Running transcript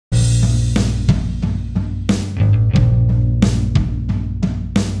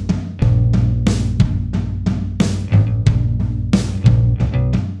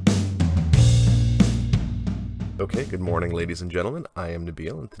morning, ladies and gentlemen. I am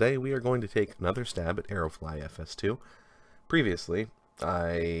Nabil, and today we are going to take another stab at Aerofly FS2. Previously,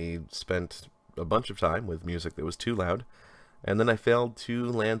 I spent a bunch of time with music that was too loud, and then I failed to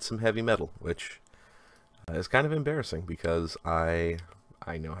land some heavy metal, which is kind of embarrassing because I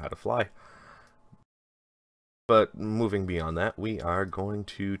know how to fly. But moving beyond that, we are going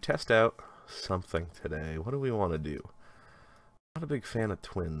to test out something today. What do we want to do? Not a big fan of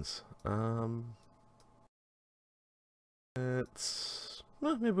twins.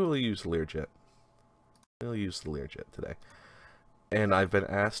 Well, maybe we'll use the Learjet. We'll use the Learjet today. And I've been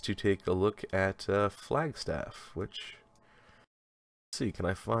asked to take a look at Flagstaff, which, let's see, can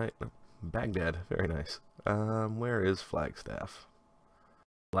I find Baghdad? Very nice. Where is Flagstaff?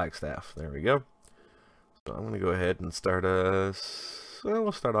 Flagstaff, there we go. So I'm going to go ahead and start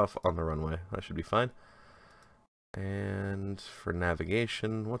we'll start off on the runway. That should be fine. And for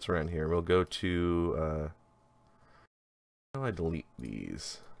navigation, what's around here? We'll go to, how do I delete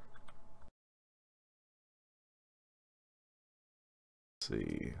these? Let's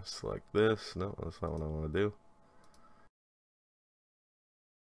see, select this. No, that's not what I want to do.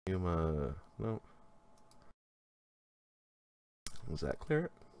 Yuma, no. Was that clear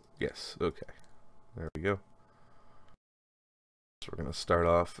it? Yes, okay. There we go. So we're going to start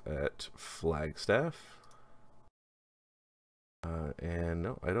off at Flagstaff. And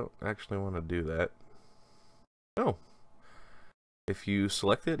no, I don't actually want to do that. Oh. If you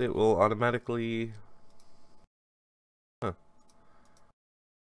select it, it will automatically... Click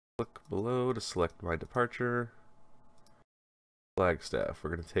below to select my departure. Flagstaff.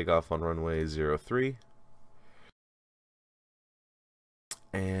 We're going to take off on runway 03.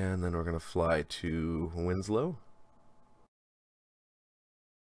 And then we're going to fly to Winslow.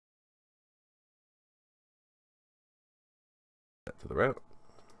 That to the route.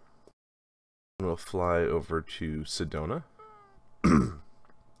 And we'll fly over to Sedona.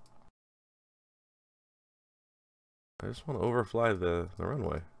 I just want to overfly the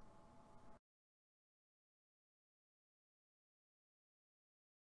runway.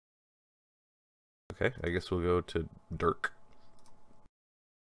 Okay, I guess we'll go to Dirk.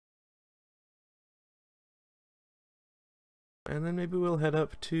 And then maybe we'll head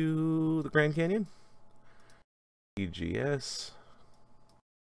up to the Grand Canyon. EGS.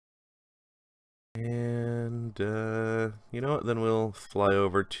 And, you know what? Then we'll fly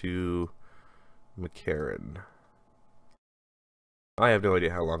over to McCarran. I have no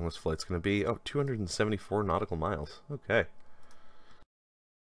idea how long this flight's going to be. Oh, 274 nautical miles. Okay.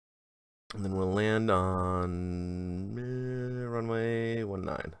 And then we'll land on runway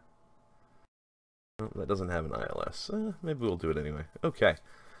 19. Oh, that doesn't have an ILS. Maybe we'll do it anyway. Okay.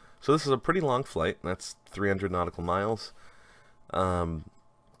 So this is a pretty long flight. That's 300 nautical miles. No,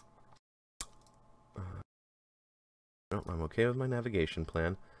 I'm okay with my navigation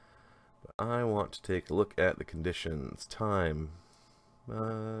plan. But I want to take a look at the conditions. Time.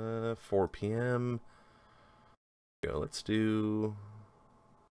 4 p.m. Go. Let's do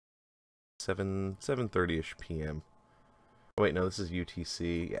 7:30ish p.m. Oh, wait, no, this is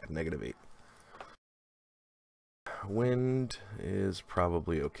UTC. Yeah, -8. Wind is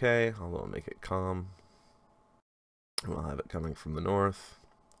probably okay, although I'll make it calm. We'll have it coming from the north.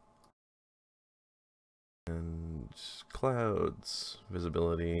 And clouds,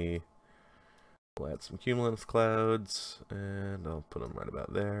 visibility. We'll add some cumulus clouds, and I'll put them right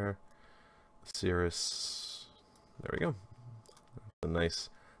about there. Cirrus, there we go. That's a nice,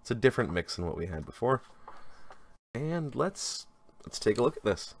 it's a different mix than what we had before. And let's take a look at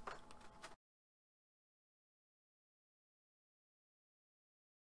this.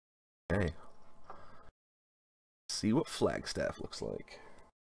 Okay. See what Flagstaff looks like.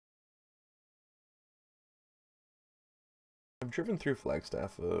 I've driven through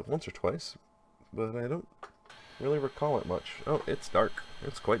Flagstaff once or twice, but I don't really recall it much. Oh, it's dark.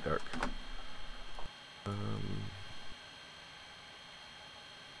 It's quite dark.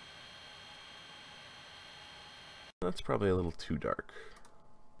 That's probably a little too dark.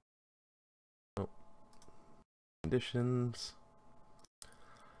 Oh. Conditions.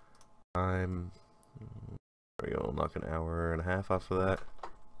 Time. There we go. I'll knock an hour and a half off of that.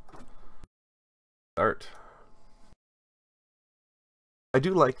 Start. I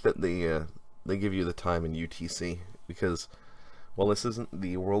do like that they give you the time in UTC, because while this isn't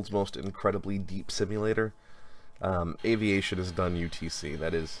the world's most incredibly deep simulator, aviation is done UTC.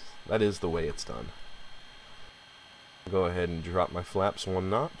 That is the way it's done. I'll go ahead and drop my flaps 1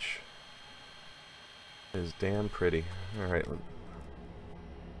 notch. It is damn pretty. All right.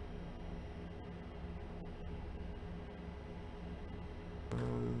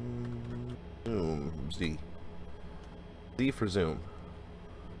 Z. Z for zoom.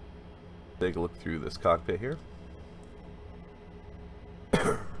 Take a look through this cockpit here.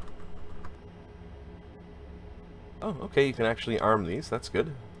 Oh, okay, you can actually arm these. That's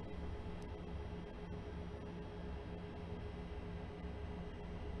good.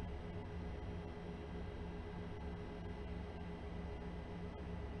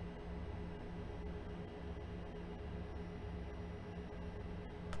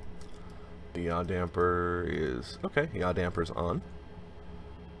 The yaw damper is... okay, yaw damper's on.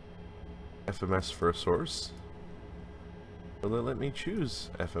 FMS for a source. Will it let me choose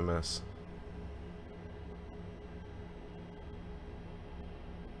FMS?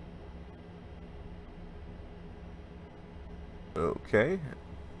 Okay,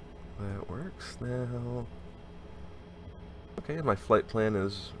 that works now. Okay, my flight plan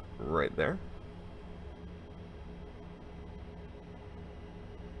is right there.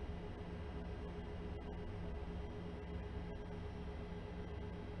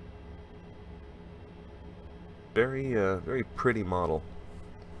 Very pretty model.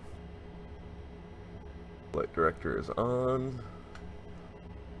 Flight director is on.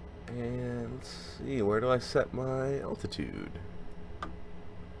 And let's see, where do I set my altitude?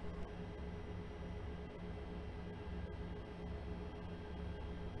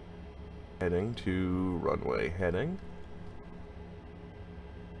 Heading to runway heading.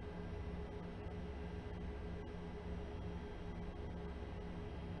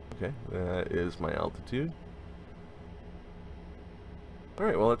 Okay, that is my altitude.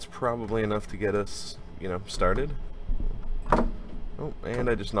 Alright, well that's probably enough to get us, you know, started. Oh, and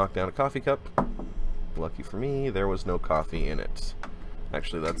I just knocked down a coffee cup. Lucky for me, there was no coffee in it.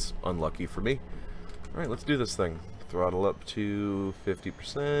 Actually, that's unlucky for me. Alright, let's do this thing. Throttle up to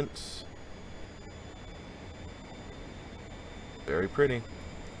 50%. Very pretty.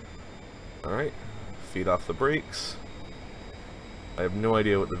 Alright, feet off the brakes. I have no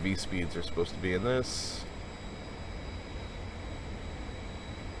idea what the V-speeds are supposed to be in this.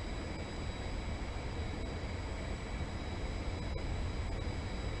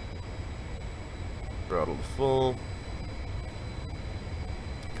 Throttle to full.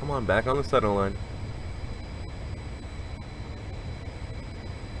 Come on, back on the center line.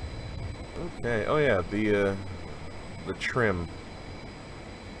 Okay, oh yeah, the trim.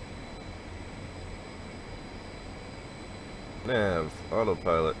 Nav,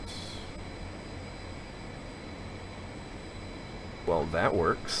 autopilot. Well, that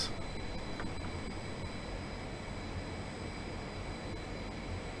works.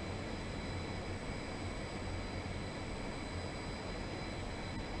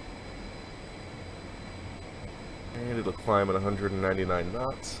 And it'll climb at 199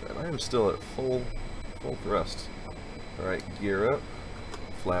 knots, and I am still at full thrust. Alright, gear up,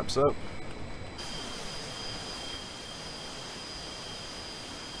 flaps up.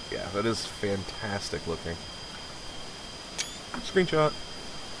 Yeah, that is fantastic looking. Screenshot.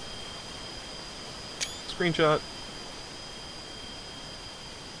 Screenshot.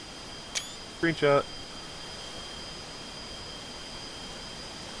 Screenshot.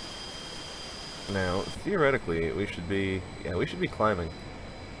 Now, theoretically, we should be climbing.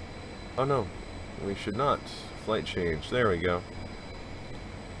 Oh no, we should not. Flight change, there we go.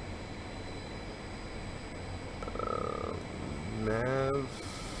 Nav.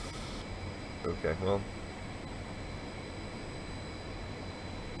 Okay, well.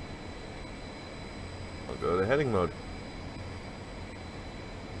 I'll go to heading mode.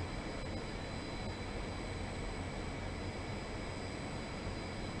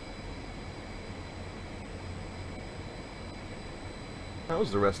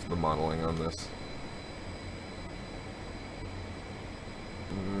 How's the rest of the modeling on this?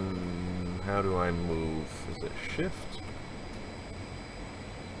 How do I move? Is it shift?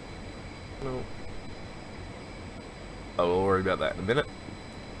 No. Oh, we'll worry about that in a minute.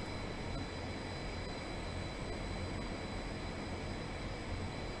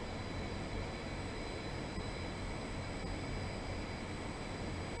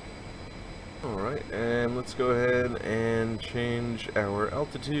 Alright, and let's go ahead and change our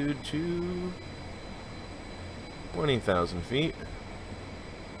altitude to 20,000 feet.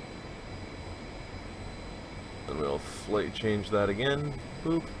 And we'll flight change that again.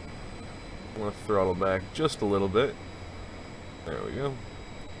 Boop. I'm going to throttle back just a little bit. There we go.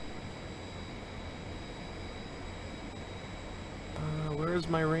 Where's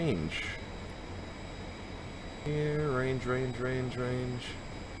my range? Here, range.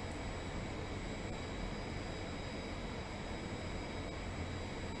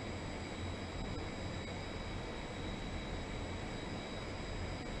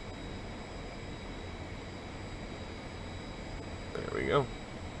 we go.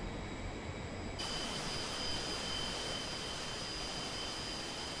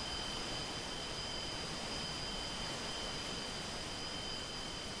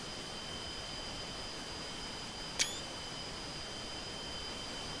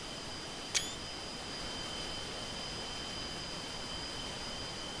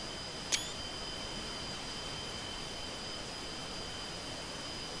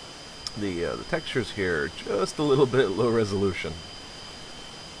 The textures here are just a little bit low resolution.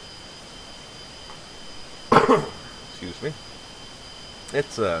 Excuse me.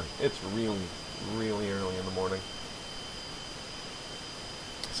 It's really, really early in the morning.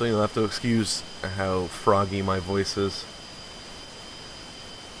 So you'll have to excuse how froggy my voice is.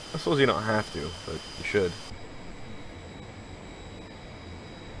 I suppose you don't have to, but you should.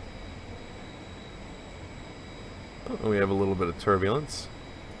 Oh, we have a little bit of turbulence.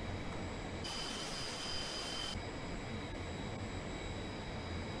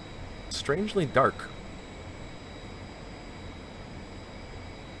 Strangely dark.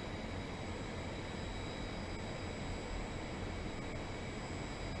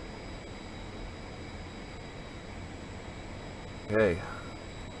 Okay.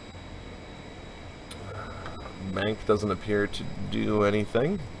 Bank doesn't appear to do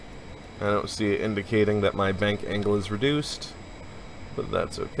anything. I don't see it indicating that my bank angle is reduced, but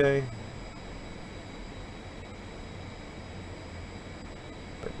that's okay.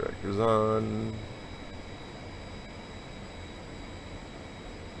 Director's on.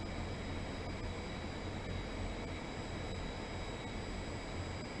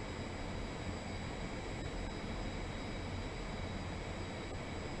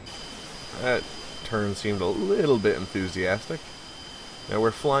 That turn seemed a little bit enthusiastic. Now we're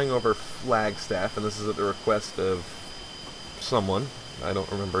flying over Flagstaff, and this is at the request of someone. I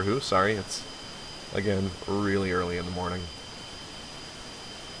don't remember who, sorry. It's, again, really early in the morning.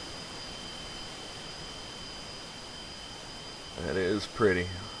 That is pretty.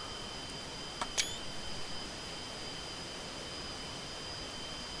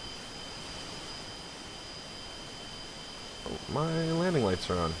 Oh, my landing lights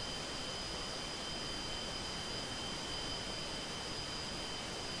are on.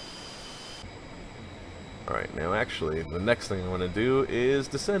 Alright, now actually, the next thing I want to do is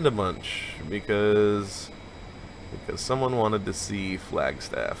descend a bunch, because someone wanted to see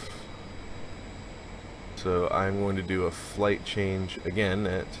Flagstaff. So I'm going to do a flight change again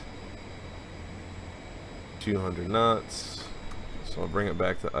at 200 knots. So I'll bring it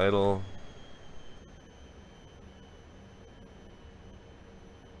back to idle.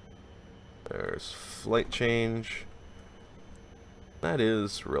 There's flight change. That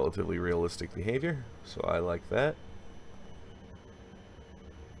is relatively realistic behavior, so I like that.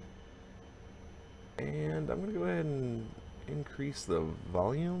 And I'm going to go ahead and increase the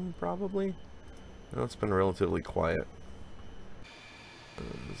volume, probably. No, it's been relatively quiet.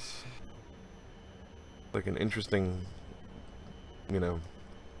 It's like an interesting, you know,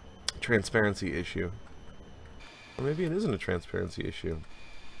 transparency issue. Or maybe it isn't a transparency issue.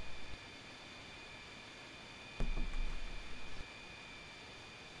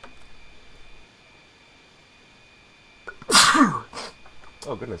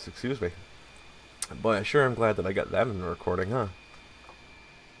 Oh goodness, excuse me. Boy, I sure am glad that I got that in the recording, huh?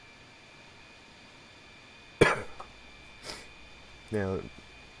 Now,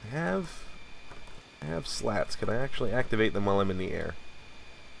 I have slats. Can I actually activate them while I'm in the air?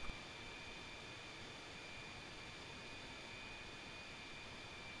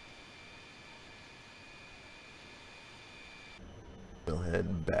 We'll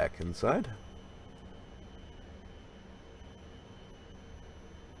head back inside.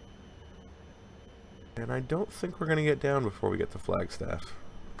 And I don't think we're going to get down before we get to Flagstaff.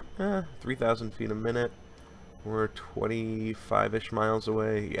 3,000 feet a minute. We're 25-ish miles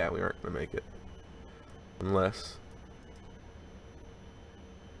away. Yeah, we aren't going to make it. Unless...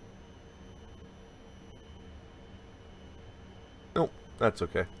 Nope, that's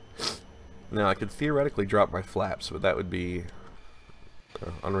okay. Now, I could theoretically drop my flaps, but that would be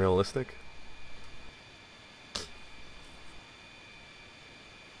unrealistic.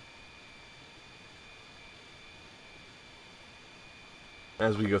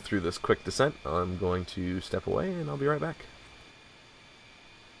 As we go through this quick descent, I'm going to step away and I'll be right back.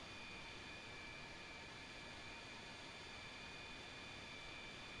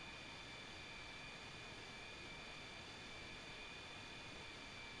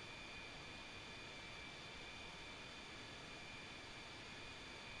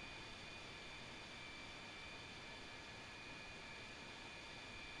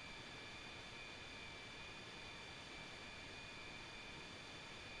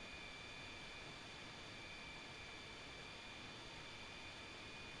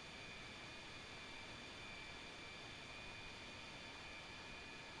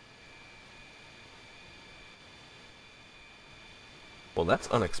 Well, that's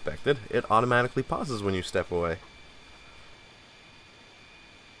unexpected. It automatically pauses when you step away.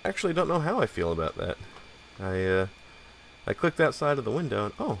 Actually, don't know how I feel about that. I clicked outside of the window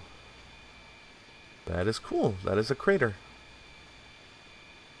and oh, that is cool. That is a crater.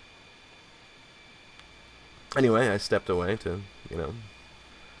 Anyway, I stepped away to, you know,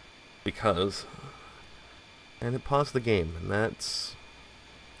 because, and it paused the game, and that's,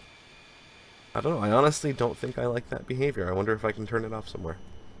 I don't know, I honestly don't think I like that behavior. I wonder if I can turn it off somewhere.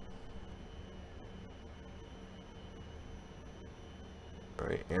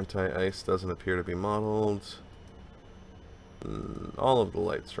 Alright, anti-ice doesn't appear to be modeled. All of the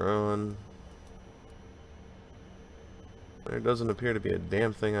lights are on. There doesn't appear to be a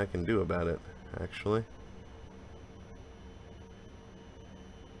damn thing I can do about it, actually.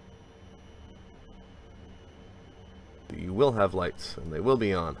 You will have lights, and they will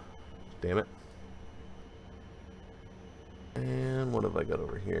be on. Damn it. And what have I got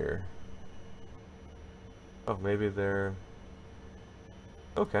over here? Oh, maybe they're...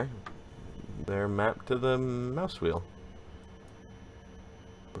 Okay. They're mapped to the mouse wheel.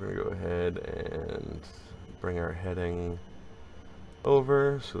 We're going to go ahead and bring our heading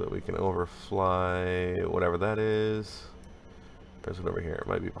over so that we can overfly whatever that is. There's it over here. It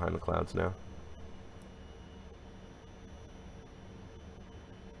might be behind the clouds now.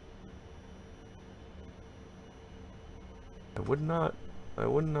 I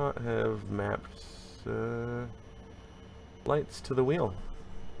would not have mapped lights to the wheel.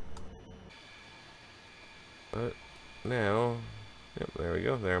 But now, yep, there we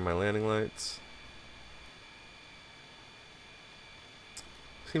go. There are my landing lights.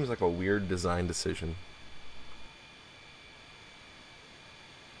 Seems like a weird design decision.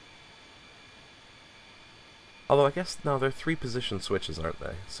 Although I guess no, they're 3 position switches, aren't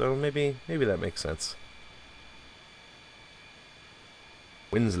they? So maybe that makes sense.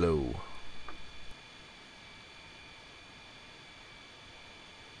 Winslow.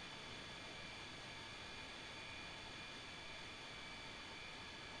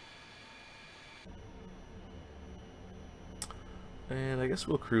 And I guess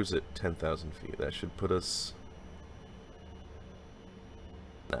we'll cruise at 10,000 feet. That should put us...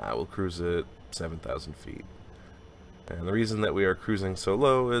 Nah, we'll cruise at 7,000 feet. And the reason that we are cruising so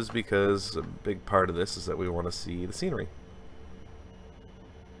low is because a big part of this is that we want to see the scenery.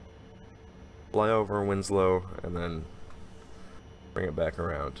 Fly over Winslow, and then bring it back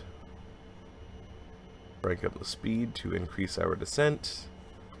around. Break up the speed to increase our descent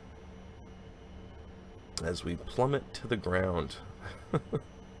as we plummet to the ground.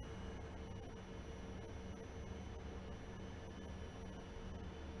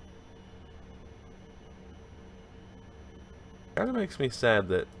 Kinda makes me sad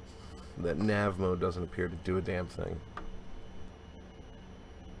that nav mode doesn't appear to do a damn thing.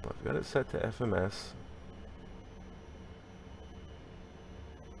 I've got it set to FMS.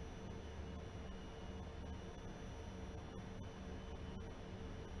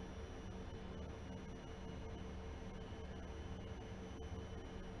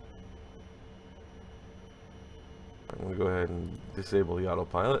 I'm going to go ahead and disable the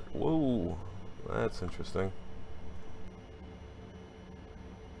autopilot. Whoa, that's interesting.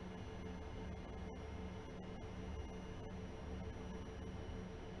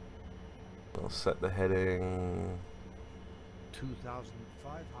 I'll set the heading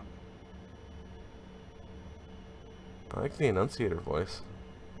 2,500. I like the enunciator voice.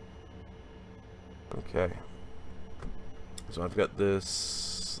 Okay. So I've got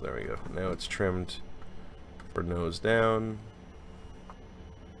this, there we go. Now it's trimmed for nose down.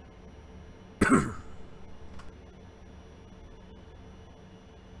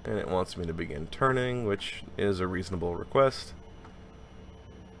 And it wants me to begin turning, which is a reasonable request.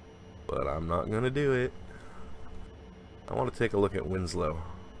 But I'm not going to do it. I want to take a look at Winslow.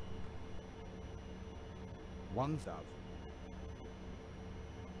 1,000.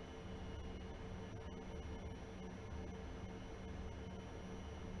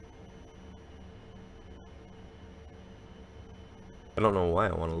 I don't know why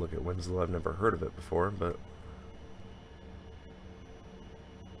I want to look at Winslow. I've never heard of it before, but...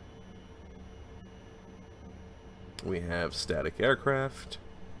 We have static aircraft.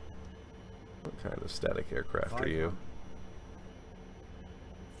 What kind of static aircraft are you?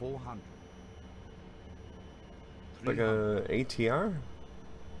 400. Like a ATR?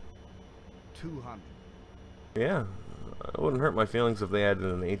 200. Yeah. It wouldn't hurt my feelings if they added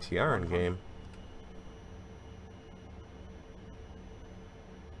an ATR in game.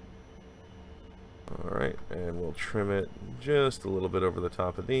 Alright, and we'll trim it just a little bit over the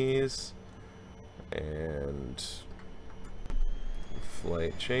top of these. And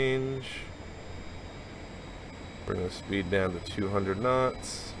Flight change. Bring the speed down to 200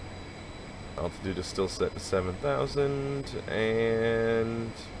 knots. Altitude is still set to 7,000.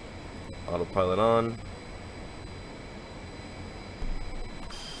 And autopilot on.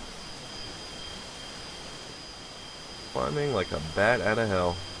 Climbing like a bat out of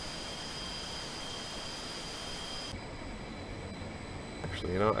hell.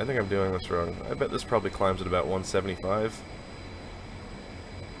 Actually, you know, I think I'm doing this wrong. I bet this probably climbs at about 175.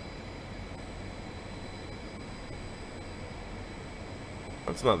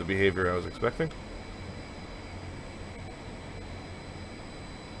 That's not the behavior I was expecting.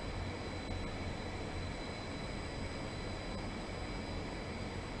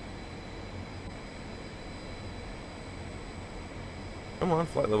 Come on,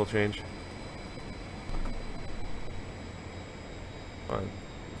 flight level change. Fine.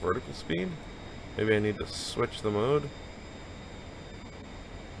 Vertical speed? Maybe I need to switch the mode?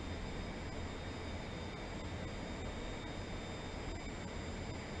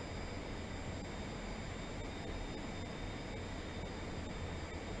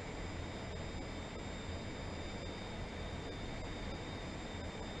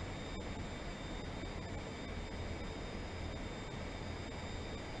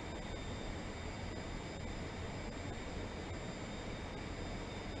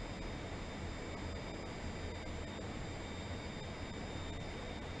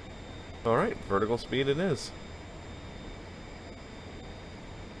 Alright, vertical speed it is.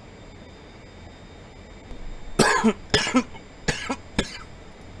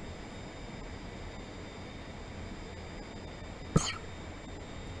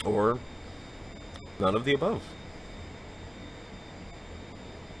 Or none of the above.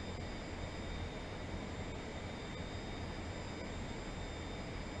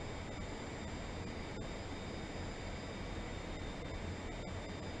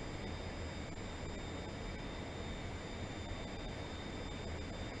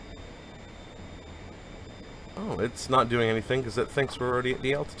 Oh, it's not doing anything because it thinks we're already at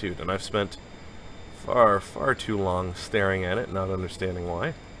the altitude, and I've spent far, far too long staring at it, not understanding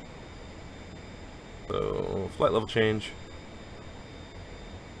why. So, flight level change.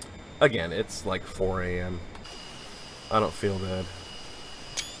 Again, it's like 4 AM. I don't feel bad.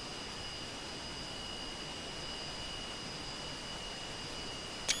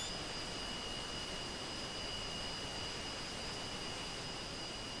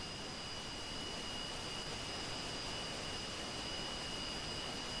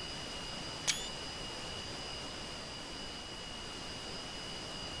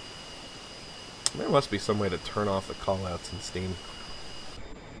 There must be some way to turn off the callouts in Steam.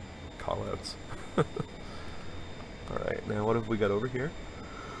 Callouts. Alright, now what have we got over here?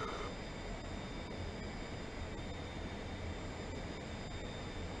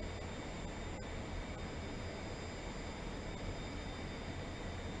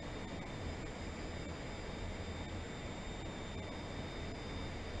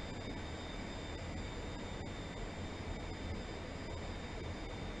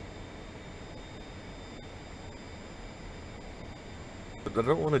 But I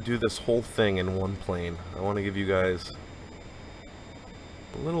don't want to do this whole thing in one plane. I want to give you guys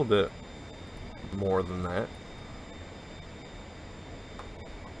a little bit more than that.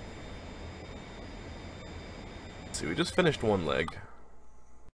 Let's see, we just finished one leg.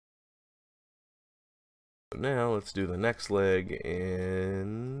 So now let's do the next leg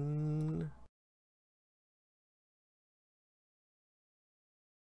in...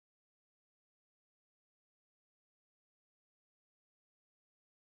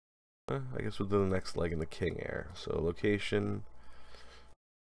 I guess we'll do the next leg in the King Air. So location,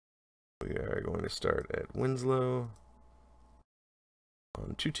 we are going to start at Winslow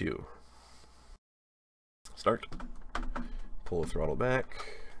on 2-2. Start. Pull the throttle back.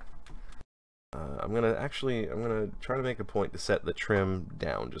 I'm gonna try to make a point to set the trim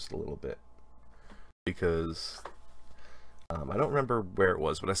down just a little bit, because I don't remember where it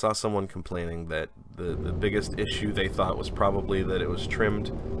was, but I saw someone complaining that the biggest issue they thought was probably that it was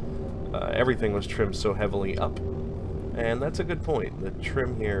trimmed. Everything was trimmed so heavily up, and that's a good point. The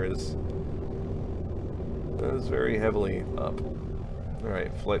trim here is very heavily up.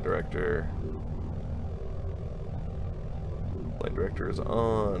 Alright, flight director. Flight director is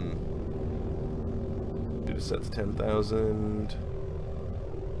on. Due to set to 10,000.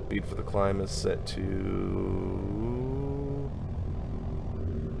 Speed for the climb is set to...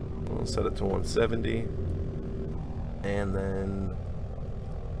 We'll set it to 170. And then...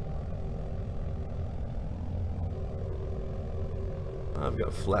 I've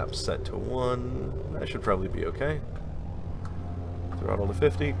got flaps set to 1. That should probably be okay. Throttle to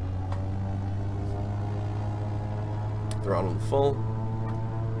 50. Throttle to full.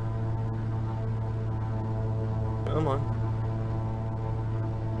 Come on.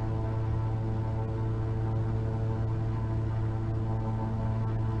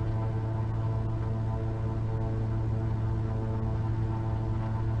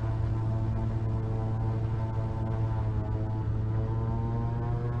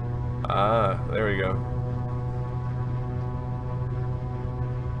 Ah, there we go.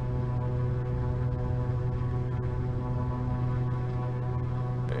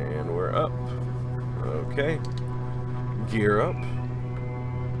 And we're up. Okay. Gear up.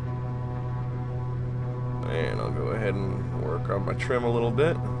 And I'll go ahead and work on my trim a little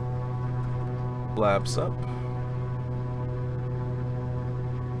bit. Flaps up.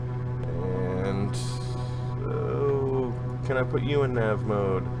 And oh, can I put you in nav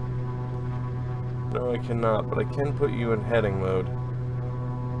mode? No, I cannot, but I can put you in heading mode.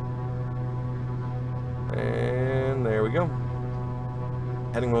 And there we go.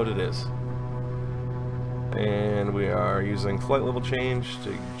 Heading mode it is. And we are using flight level change to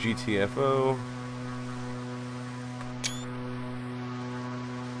GTFO.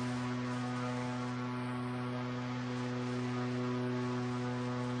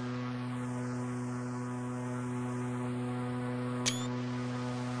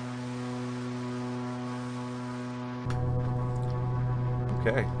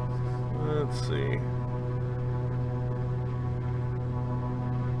 Okay, let's see.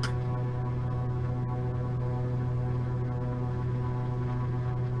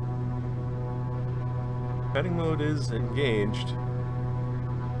 Heading mode is engaged.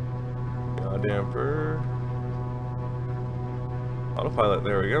 Yaw damper. Autopilot,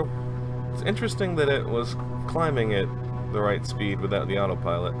 there we go. It's interesting that it was climbing at the right speed without the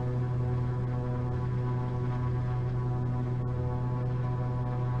autopilot.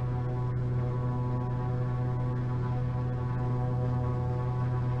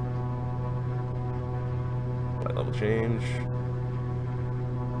 Flight level change.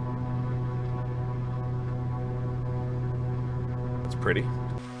 That's pretty.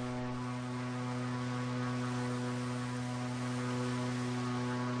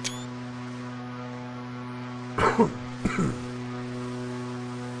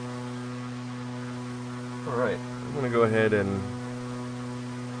 Alright, I'm gonna go ahead and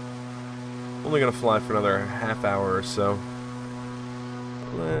only gonna fly for another half hour or so.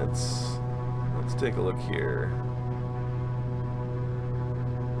 Let's take a look here.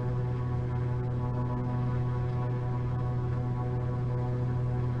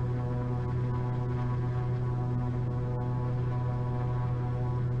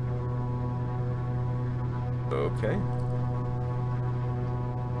 Okay.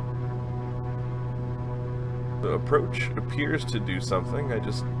 The approach appears to do something, I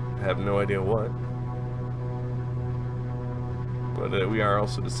just have no idea what. But we are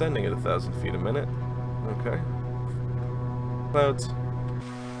also descending at 1,000 feet a minute. Okay. Clouds.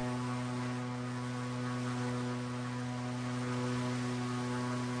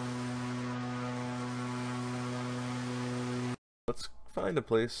 Let's find a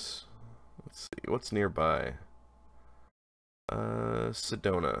place. Let's see, what's nearby?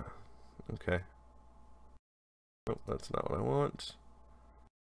 Sedona. Okay. Oh, that's not what I want.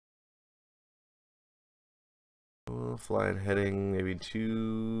 We'll fly it heading maybe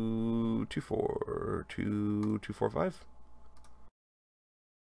 245.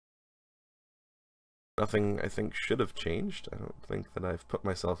 Nothing I think should have changed. I don't think that I've put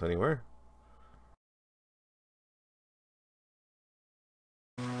myself anywhere.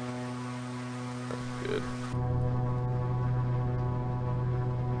 Good.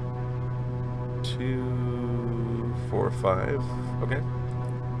 245. Okay.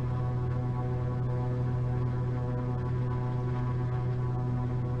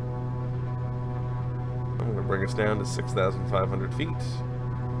 I'm going to bring us down to 6,500 feet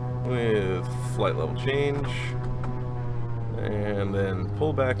with flight level change, and then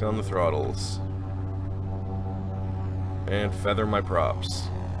pull back on the throttles and feather my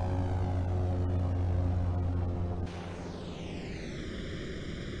props.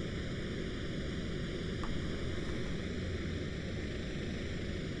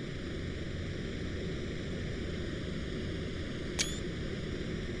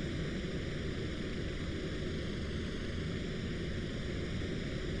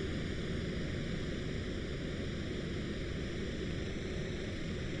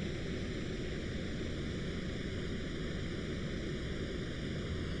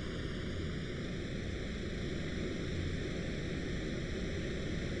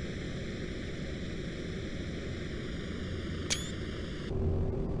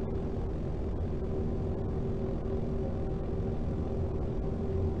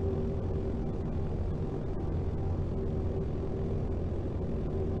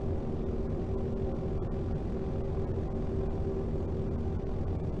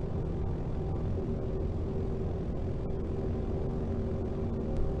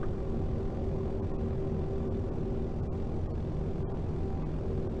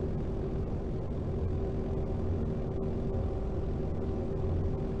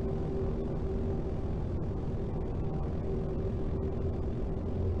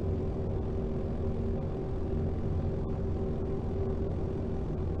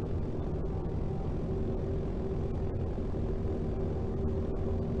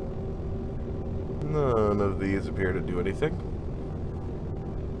 None of these appear to do anything.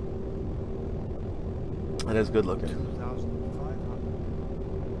 It is good looking.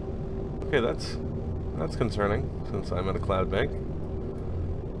 2,500. Okay, that's concerning since I'm at a cloud bank.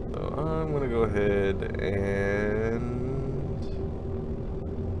 So I'm gonna go ahead and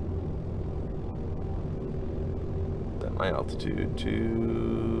set my altitude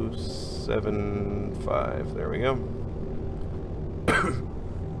to 7.5. There we go.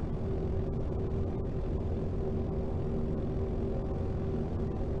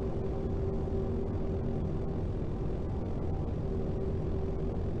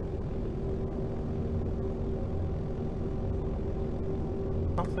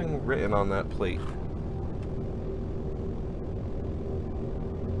 Nothing written on that plate.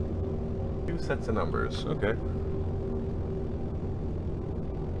 2 sets of numbers. Okay.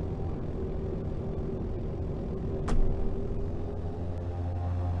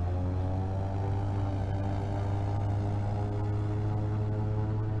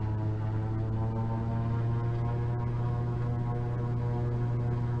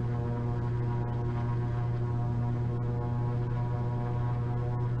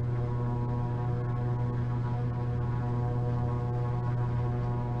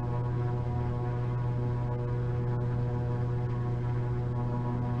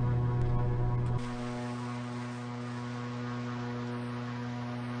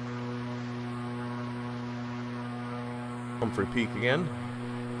 Comfrey Peak again.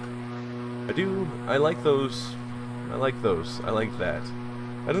 I like those. I like those. I like that.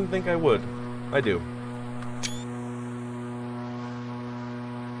 I didn't think I would. I do.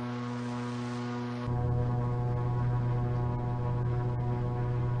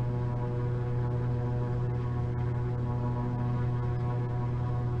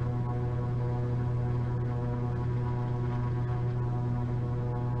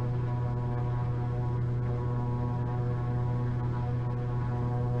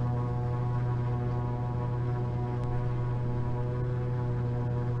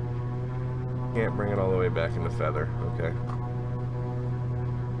 Can't bring it all the way back into feather. Okay.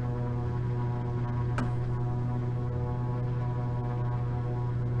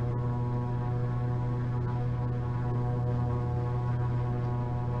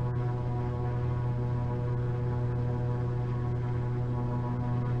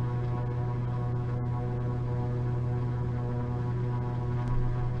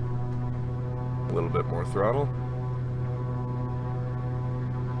 A little bit more throttle.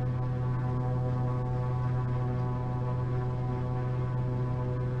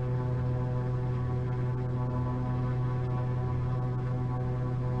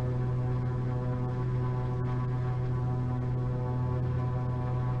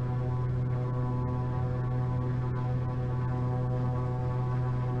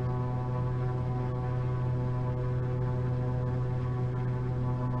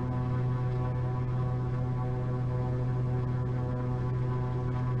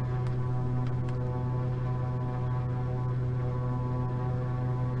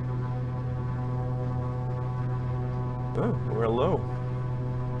 Oh, we're low.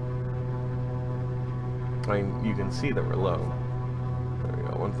 I mean, you can see that we're low. There we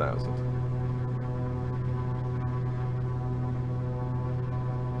go, 1,000.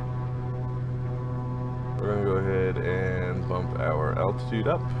 We're going to go ahead and bump our altitude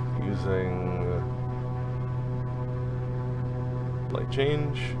up using light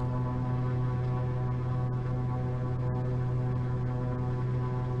change.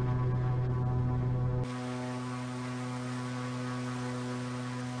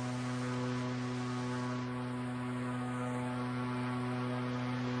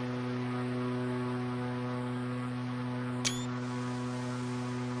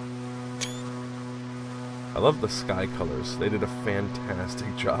 I love the sky colors. They did a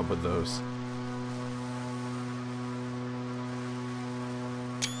fantastic job with those.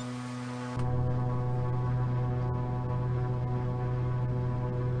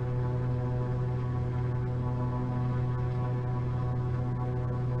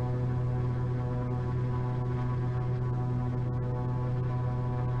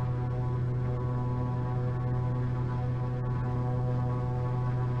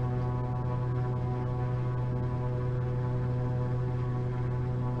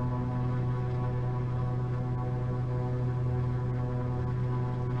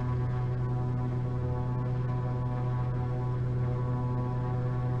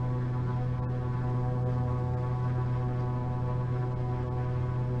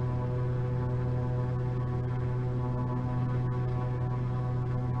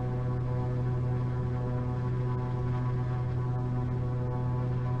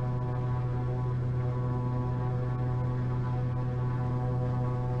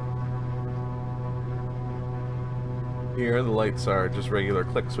 Here, the lights are just regular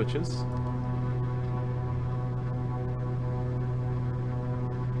click switches.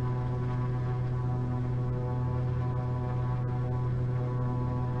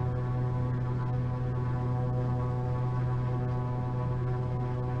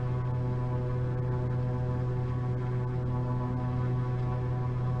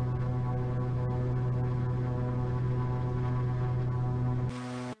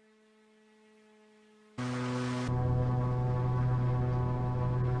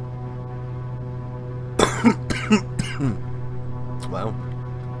 Wow,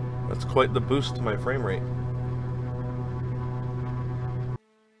 that's quite the boost to my frame rate.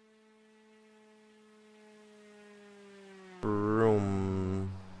 Vroom.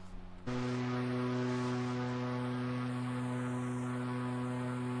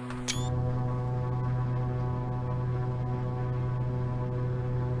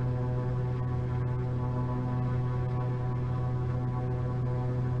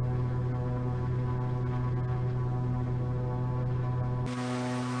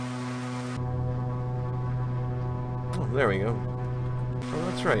 There we go. Oh,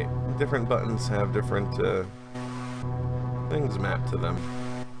 that's right. Different buttons have different things mapped to them.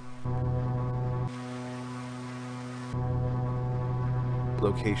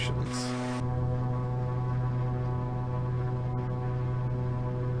 Locations.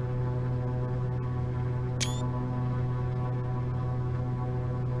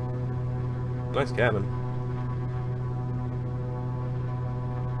 Nice cabin.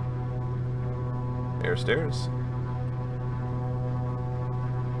 Air stairs.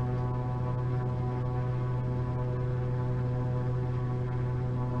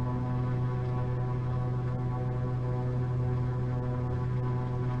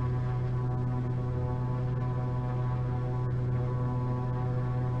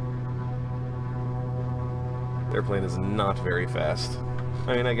 The airplane is not very fast.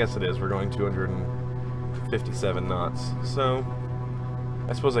 I mean, I guess it is. We're going 257 knots, so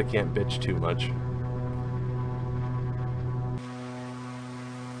I suppose I can't bitch too much.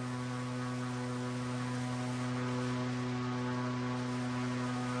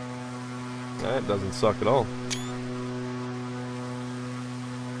 That doesn't suck at all.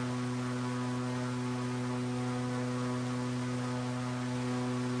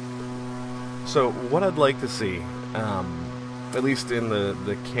 So what I'd like to see, at least in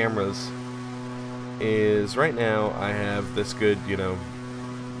the cameras, is right now I have this good, you know,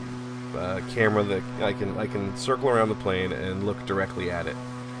 camera that I can circle around the plane and look directly at it.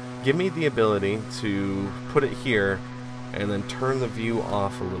 Give me the ability to put it here and then turn the view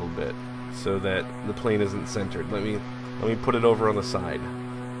off a little bit so that the plane isn't centered. Let me put it over on the side,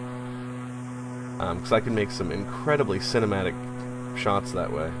 because I can make some incredibly cinematic shots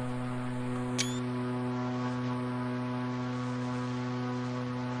that way.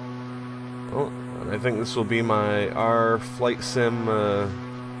 Well, I think this will be our flight sim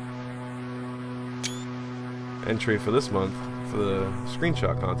entry for this month for the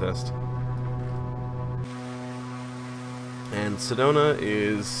screenshot contest. And Sedona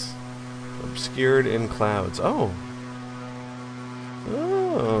is obscured in clouds. Oh,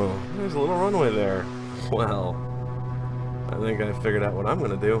 there's a little runway there. Well, I think I figured out what I'm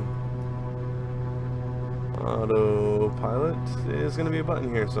gonna do. Autopilot is gonna be a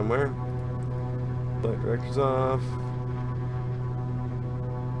button here somewhere. Flight director's off.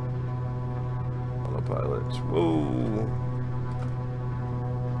 Autopilot. Whoa.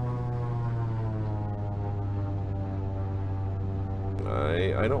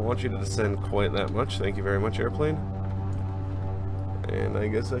 I don't want you to descend quite that much. Thank you very much, airplane. And I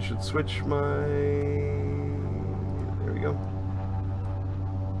guess I should switch my... There we go.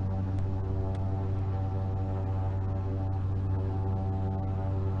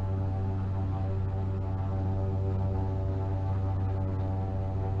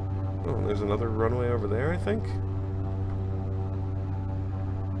 Oh, there's another runway over there, I think.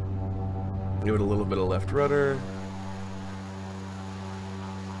 Give it a little bit of left rudder.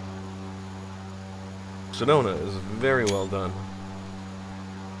 Sedona is very well done.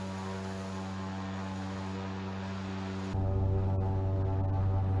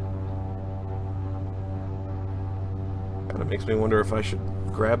 Kind of makes me wonder if I should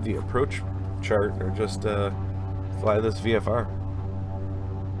grab the approach chart or just fly this VFR.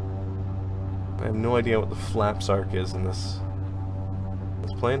 I have no idea what the flaps arc is in this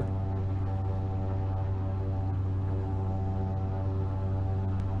plane.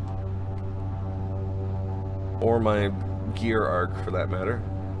 Or my gear arc, for that matter.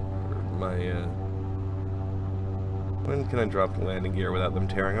 My, when can I drop the landing gear without them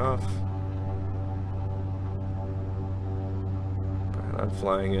tearing off? I'm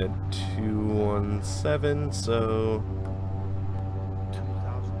flying at 217, so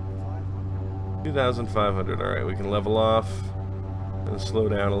 2,500. Alright, we can level off and slow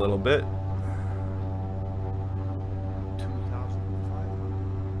down a little bit.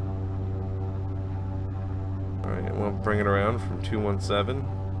 Alright, we'll bring it around from 217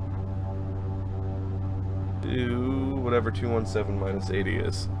 to whatever 217 minus 80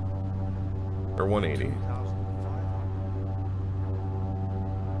 is. Or 180.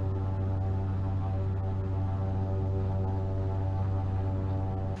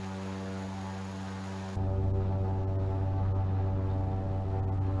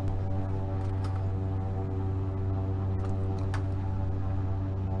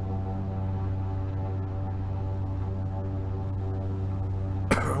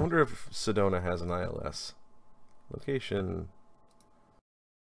 I wonder if Sedona has an ILS. Location.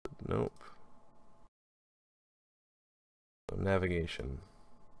 Nope. Navigation.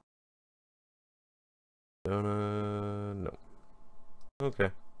 Sedona. No.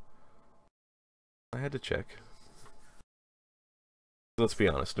 Okay. I had to check. Let's be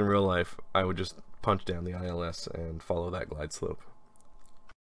honest, in real life, I would just punch down the ILS and follow that glide slope.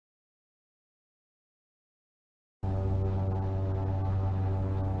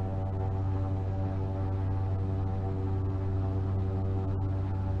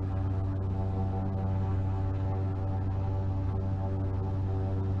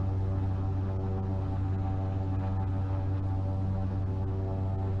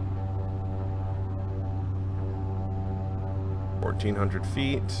 $1,400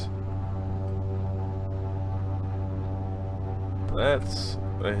 feet. That's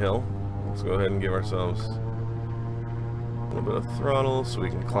a hill. Let's go ahead and give ourselves a little bit of throttle so we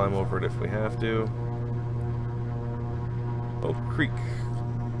can climb over it if we have to. Oak Creek.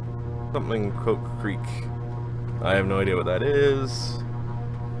 Something Oak Creek. I have no idea what that is.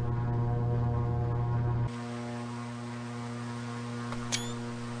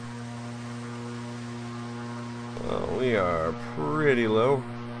 Well, we are pretty low.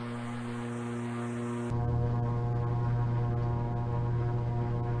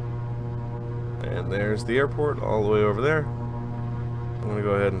 And there's the airport all the way over there. I'm gonna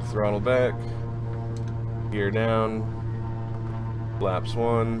go ahead and throttle back, gear down, flaps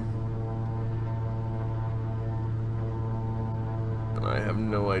 1. And I have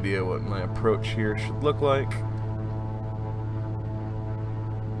no idea what my approach here should look like.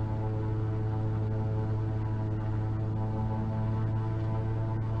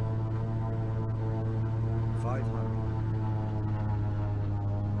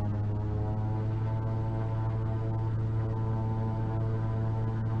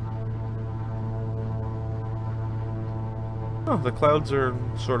 Oh, the clouds are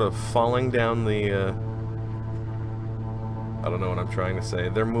sort of falling down the, I don't know what I'm trying to say.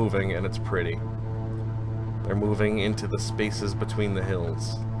 They're moving, and it's pretty. They're moving into the spaces between the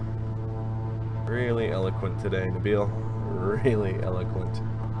hills. Really eloquent today, Nabil. Really eloquent.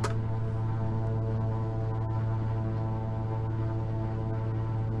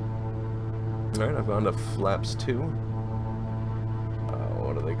 Alright, I found a flaps 2.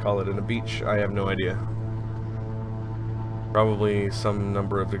 What do they call it in a beach? I have no idea. Probably some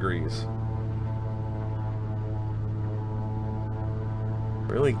number of degrees.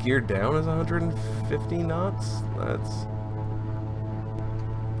 Really geared down is 150 knots? That's...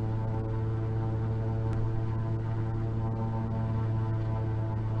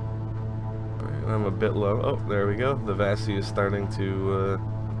 I'm a bit low. Oh, there we go. The Vassie is starting to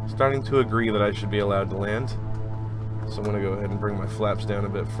agree that I should be allowed to land. So I'm gonna go ahead and bring my flaps down a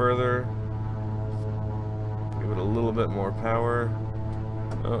bit further. Give it a little bit more power.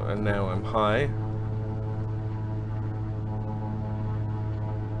 Oh, and now I'm high.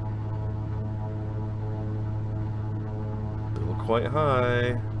 Still quite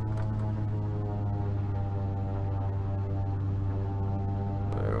high.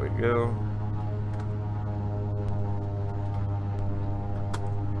 There we go.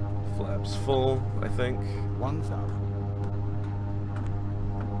 Flaps full, I think. 1,000.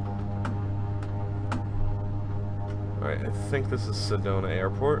 Alright, I think this is Sedona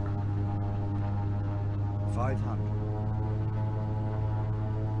Airport. 500.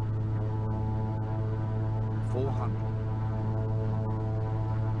 400.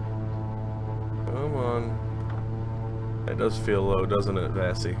 Come on. It does feel low, doesn't it,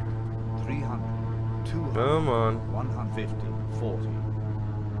 Vassie? 300. 200. Come on. 150. 40.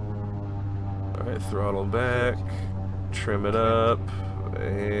 Alright, throttle back. Trim it up.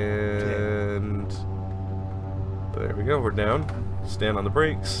 And... there we go, we're down. Stand on the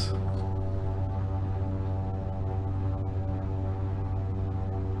brakes.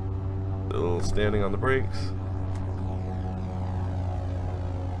 Still standing on the brakes.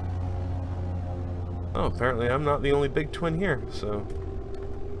 Oh, apparently I'm not the only big twin here, so...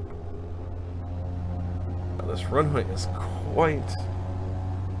 Now, this runway is quite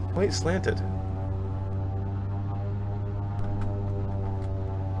slanted.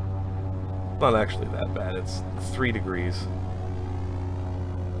 Not actually that bad, it's 3 degrees.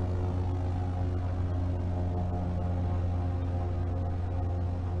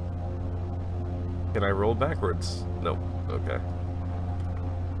 Can I roll backwards? Nope. Okay.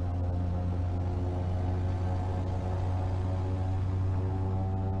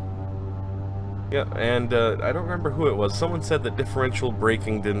 Yeah, and I don't remember who it was. Someone said that differential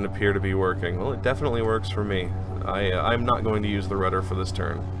braking didn't appear to be working. Well, it definitely works for me. I'm not going to use the rudder for this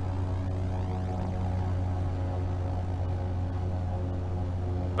turn.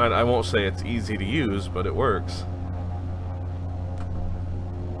 And I won't say it's easy to use, but it works.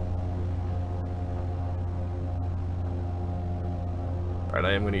 Alright,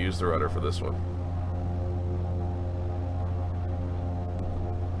 I am going to use the rudder for this one.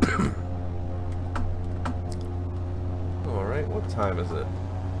 Alright, what time is it?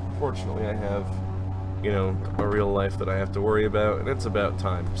 Fortunately, I have, you know, a real life that I have to worry about, and it's about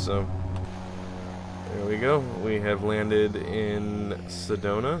time, so... There we go. We have landed in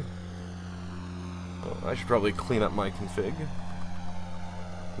Sedona. Well, I should probably clean up my config.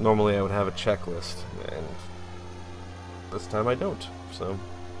 Normally I would have a checklist, and this time I don't, so...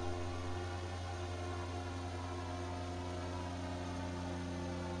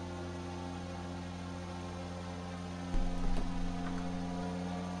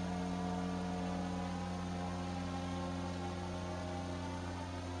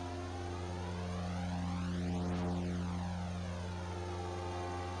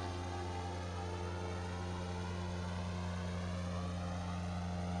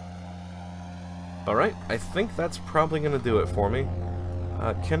 Alright, I think that's probably going to do it for me.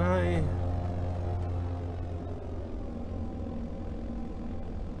 Can I...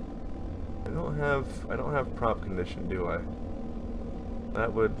 I don't have prop condition, do I?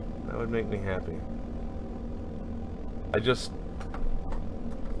 That would make me happy.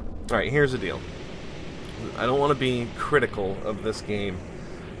 Alright, here's the deal. I don't want to be critical of this game,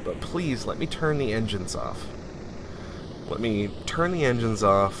 but please let me turn the engines off. Let me turn the engines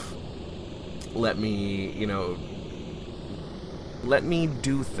off. Let me, you know, let me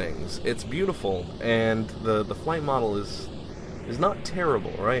do things. It's beautiful, and the flight model is not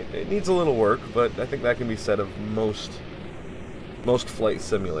terrible, right? It needs a little work, but I think that can be said of most flight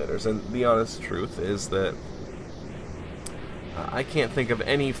simulators. And the honest truth is that I can't think of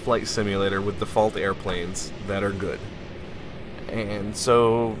any flight simulator with default airplanes that are good. And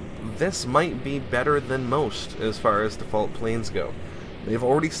so this might be better than most as far as default planes go. They've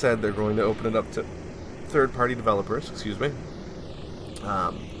already said they're going to open it up to third-party developers, excuse me.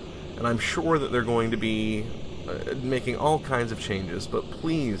 And I'm sure that they're going to be making all kinds of changes, but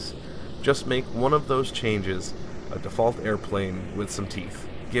please just make one of those changes a default airplane with some teeth.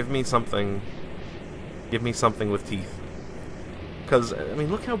 Give me something with teeth. Because, I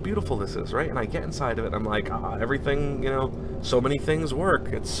mean, look how beautiful this is, right? And I get inside of it, and I'm like, everything, you know, so many things work.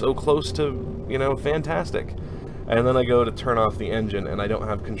 It's so close to, you know, fantastic. And then I go to turn off the engine, and I don't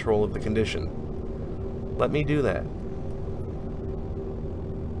have control of the condition. Let me do that.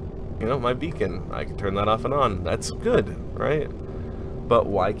 You know, my beacon, I can turn that off and on. That's good, right? But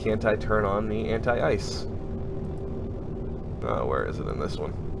why can't I turn on the anti-ice? Where is it in this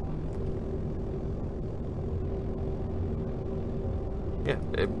one? Yeah,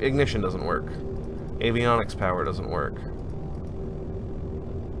 ignition doesn't work. Avionics power doesn't work.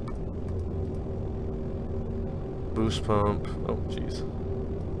 Boost pump. Oh, jeez.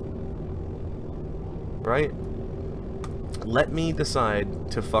 Right? Let me decide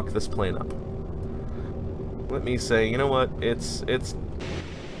to fuck this plane up. Let me say, you know what? It's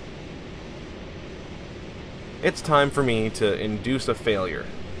time for me to induce a failure.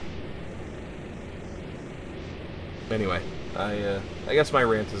 Anyway, I guess my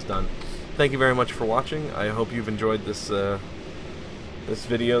rant is done. Thank you very much for watching. I hope you've enjoyed this this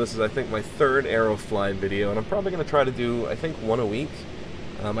video. This is, I think, my third Aerofly video, and I'm probably going to try to do, I think, one a week.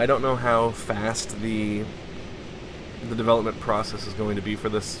 I don't know how fast the development process is going to be for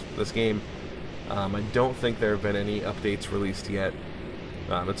this game. I don't think there have been any updates released yet.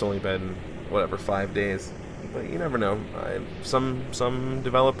 It's only been, whatever, 5 days. But you never know. Some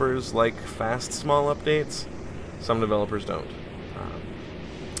developers like fast, small updates. Some developers don't.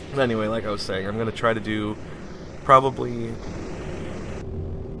 But anyway, like I was saying, I'm going to try to do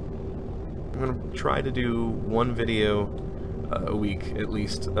one video a week at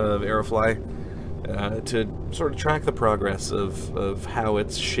least of Aerofly to sort of track the progress of how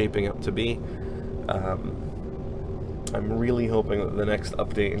it's shaping up to be. I'm really hoping that the next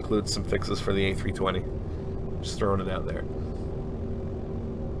update includes some fixes for the A320. Just throwing it out there.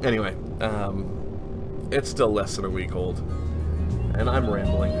 Anyway, it's still less than a week old, and I'm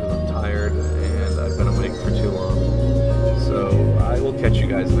rambling because I'm tired and I've been awake for too long. So I will catch you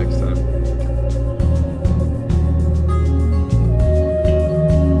guys next time.